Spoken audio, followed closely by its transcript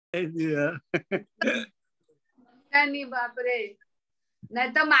त्यांनी बापरे, नाही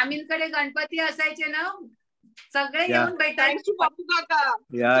तर मामींकडे गणपती असायचे ना, सगळे येऊन भेटायचे. पप्पू काका,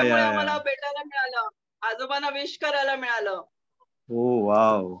 त्यामुळे आम्हाला भेटायला मिळालं, आजोबांना विश करायला मिळालं. ओ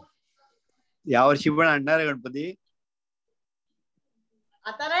वाव. यावर्षी पण आणणार आहे गणपती?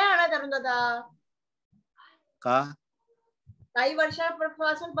 आता नाही आणत अरुण दादा. का? काही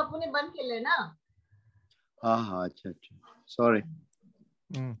वर्षापासून पप्पूने बंद केले ना. हा हा, अच्छा अच्छा, sorry.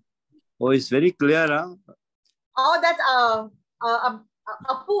 Oh, it's very clear, huh? Oh, that's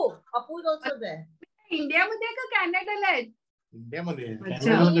Appu. Appu is also there. इंडियामध्ये का कॅनडाला आहेत? इंडियामध्ये.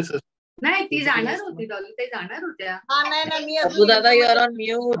 नाही, ती जाणार होती, डॉली ते जाणार होत्या. हा नाही नाही, मी प्रभू दादा, यू आर ऑन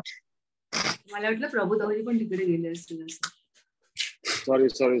म्यूट. मला वाटलं प्रभू दादा पण तिकडे गेले असतील असं. Sorry, I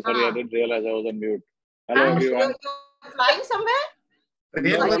didn't realize I was on mute. Hello everyone. You're flying somewhere?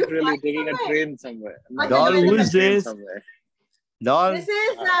 Not really, taking a train somewhere. Doll, who is this? Doll. This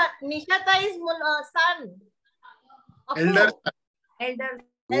is Nishatai's son. Elder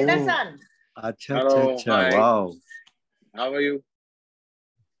son. अच्छा अच्छा अच्छा, wow. How are you?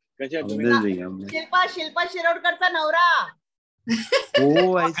 कसे आहात तुम्ही? शिल्पा शिरोडकरचा नवरा.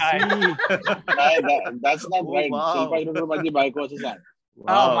 Oh, I see. That's not right. Shilpa Shirodkar माझी बायको असं सांग.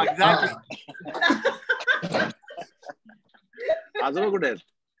 Wow. आजोबा कुठे आहेत?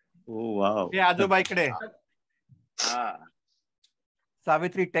 Oh wow. हे आजोबा इकडे. हा.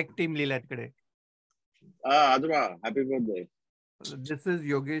 सावित्री टेक टीम लिहिला इकडे. आजोबा, happy birthday. This is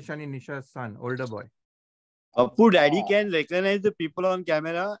Yogesh and Nisha's son, older boy. Appu, daddy can recognize the people on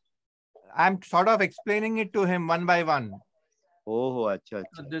camera. I'm sort of explaining it to him one by one. Oh, अच्छा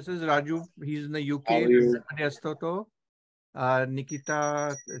अच्छा. So this is Raju. He's in the UK. How are you?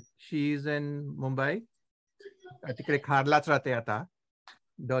 Nikita, she's in Mumbai. तिकडे खारलाच राहते आता.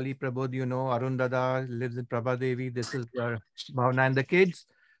 Dolly, Prabodh, you know, Arun Dada lives in Prabhadevi. This is Bhavna and the kids.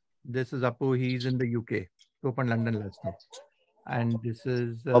 This is Appu. He's in the UK. तो पण लंडनला असतो. And this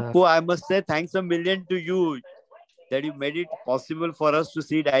is Appu, I must say thanks a million to you that you made it possible for us to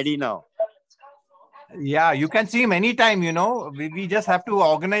see daddy now. Yeah, you can see him anytime, you know. We just have to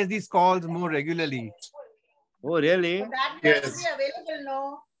organize these calls more regularly. Oh, really? So that can be available,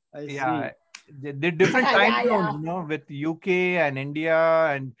 no? I see. Yeah, the different time zones, you know, with UK and India.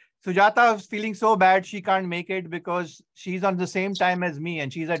 And Sujata is feeling so bad she can't make it because she's on the same time as me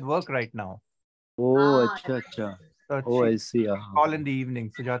and she's at work right now. Oh, अच्छा अच्छा. So Oh, I see. Call in the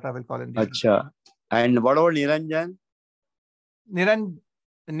evening. Sujata will call in the evening. Acha. And what about Niranjan?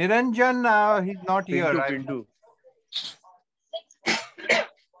 Niranjan, he's not here. Pintu.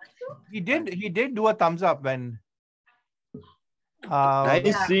 He did do a thumbs up when.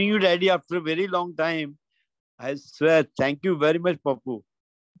 Nice seeing you, daddy, after a very long time. I swear, thank you very much, Pappu.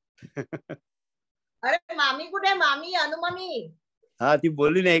 अरे मामी कुठे? मामी, अनुमामी. हाँ, ती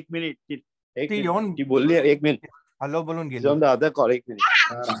बोलली ना 1 minute. ती बोलली 1 minute. Hello, बोलून गेली. On the other call 1 minute.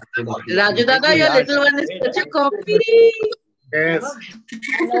 Raju Dada, your little one is such a copy. Yes.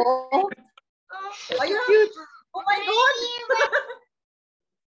 Hello. Are you cute? Oh my God.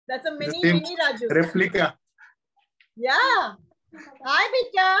 That's a mini Raju. Replica. Yeah. Hi,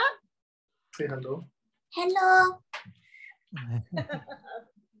 Bicha. Say hello. Hello.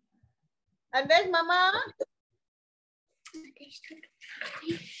 And where's Mama?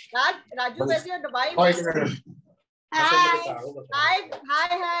 Raju, where's your device? Hi.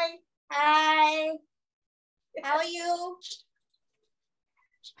 Hi. How are you?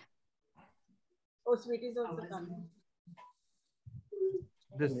 Oh, Sweetie's also coming.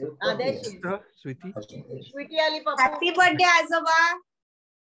 This Sweetie. Sweetie Ali Papa. Happy birthday, Azoba.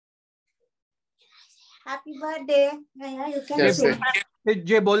 Happy birthday. You can say.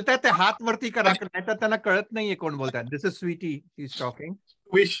 जे बोलतात ते हात वरती करा, नाहीतर त्यांना कळत नाहीये कोण बोलतात. This is Sweetie. He's talking.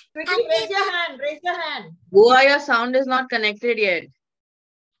 Sweetie, raise your hand. Raise your hand. Bua, your sound is not connected yet.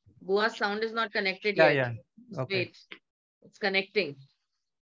 Bua's sound is not connected yet. Yeah. Okay. Wait. It's connecting.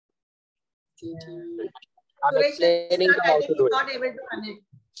 I'm explaining how to do it. Not able to connect.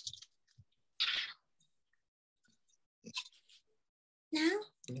 Now?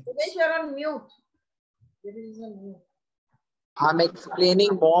 Suresh, you're on mute. I'm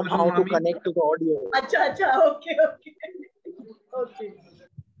explaining mom how to connect to the audio. Acha. Okay.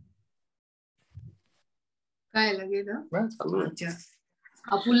 काय लागेल? अच्छा.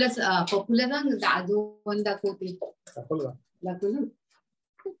 पप्पूला सांग, आजोबांना दाखवते. दाखवलं?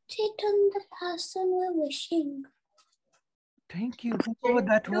 Put it on the person we're wishing. Thank you. Whoever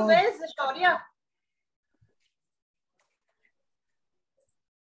that was. Where's the Shaurya?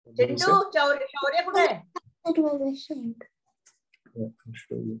 Chintu, Shaurya kude hai? That we're wishing.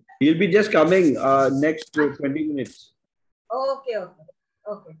 He'll be just coming next 20 minutes. Okay.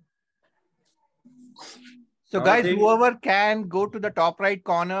 So guys, whoever can go to the top right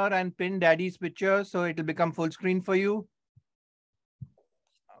corner and pin Daddy's picture so it will become full screen for you.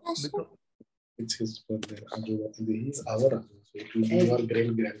 It's his birthday. He's our Raju. So it will be your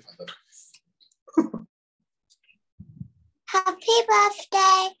great grandfather. Happy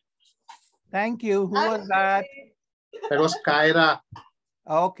birthday. Thank you. Who was that? That was Kyra.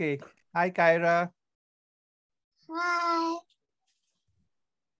 Okay. Hi, Kyra. Hi.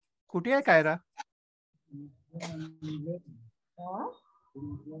 Kutia Kyra.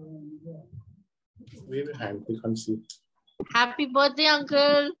 Wave a hand. We can't see. Happy birthday,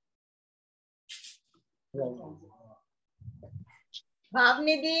 uncle.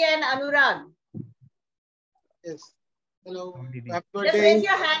 Bhavnidhi and Anurag. Yes. Hello. Happy Just birthday. raise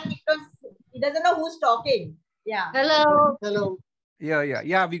your hand because he doesn't know who's talking. Yeah. Hello. Hello.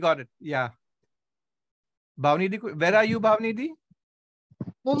 Yeah, we got it. Yeah. Bhavnidhi, where are you, Bhavnidhi?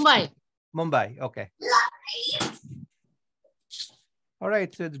 Mumbai, okay. All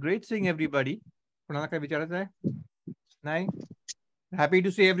right, so it's great seeing everybody. Nice. Happy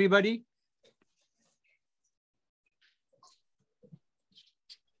to see everybody.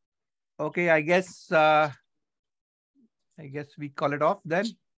 Okay, I guess we call it off then.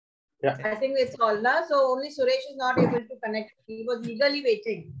 Yeah. I think it's all now. So only Suresh is not able to connect. He was eagerly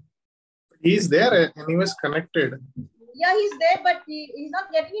waiting. He's there and he was connected. Yeah, he's there, but he's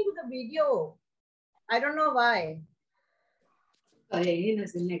not getting into the video. I don't know why.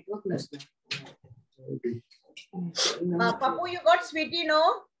 Papu, you got Sweetie,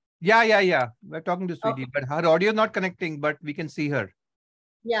 no? Yeah. We're talking to Sweetie, but her audio is not connecting, but we can see her.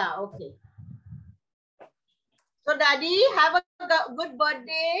 Yeah, okay. So, Daddy, have a good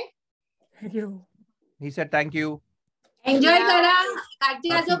birthday. Thank you. He said thank you. Enjoy kara. Happy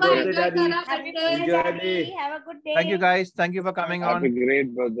birthday, Daddy. Happy Daddy. Have a good day. Thank you guys. Thank you for coming Happy on.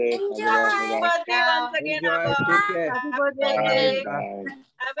 great birthday. Happy birthday once again. Enjoy. Take care. Happy birthday. Bye.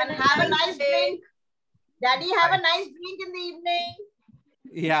 And have a nice drink. Daddy, have a nice drink in the evening.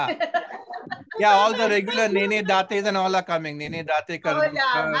 Yeah, all the regular Nene Dates and all are coming. Nene Date. Oh,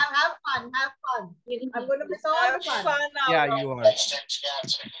 yeah. Have fun. I'm going to miss all the fun. Yeah, you are. I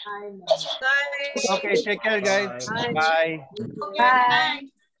know. Okay, take care, guys. Bye. Bye. Okay, bye.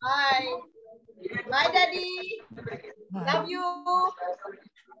 Bye. Bye, Daddy. Love you.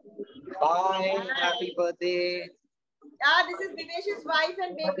 Bye. Happy birthday. This is Divesh's wife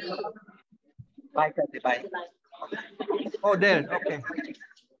and baby. Bye, Kate. Bye. Oh, there. Okay.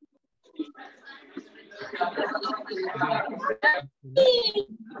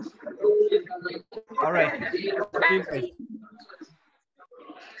 All right.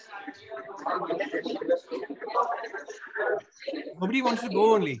 Nobody wants to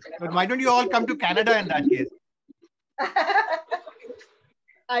go only. But why don't you all come to Canada in that case?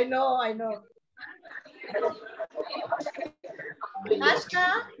 I know.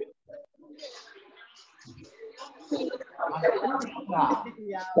 Ashna?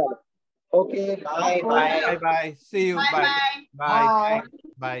 Yeah. Okay. Bye. Bye. Bye. See you. Bye. Bye.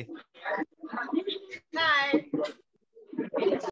 Bye. Bye.